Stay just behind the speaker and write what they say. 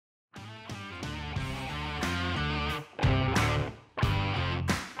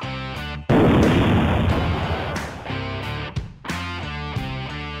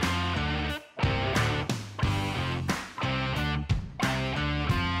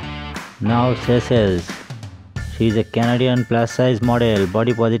Nao Seychelles. She is a Canadian plus-size model,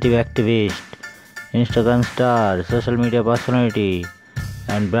 body positive activist, Instagram star, social media personality,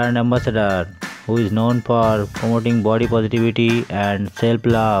 and brand ambassador who is known for promoting body positivity and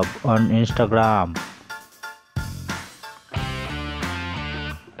self-love on Instagram.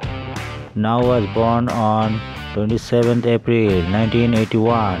 Nao was born on 27th April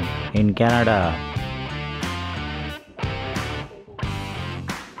 1981 in Canada.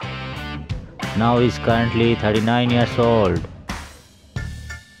 Nao is currently 39 years old.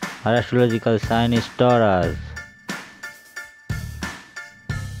 Her astrological sign is Taurus.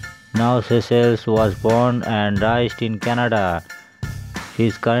 Nao Seychelles was born and raised in Canada. She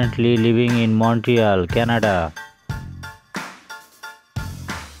is currently living in Montreal, Canada.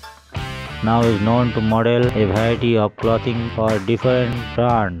 Nao is known to model a variety of clothing for different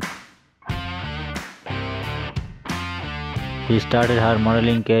brands. She started her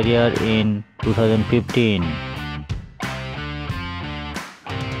modeling career in 2015.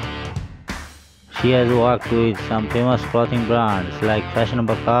 She has worked with some famous clothing brands like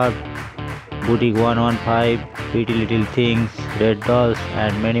Beauty&curve, Boutique 115, Pretty Little Things, Red Dolls,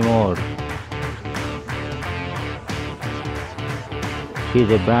 and many more. She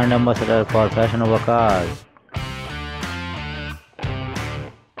is a brand ambassador for Beauty&curve.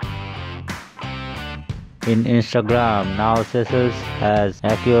 In Instagram, Nao Seychelles has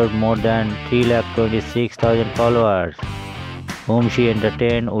acquired more than 326,000 followers, whom she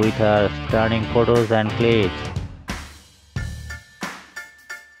entertained with her stunning photos and clips.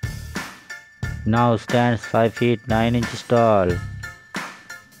 Nao stands 5 feet 9 inches tall.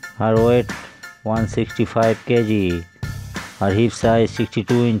 Her weight 165 kg. Her hip size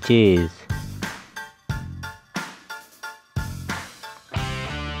 62 inches.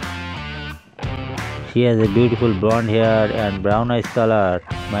 She has a beautiful blonde hair and brown eyes color.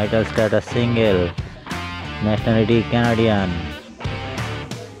 Marital status single. Nationality Canadian.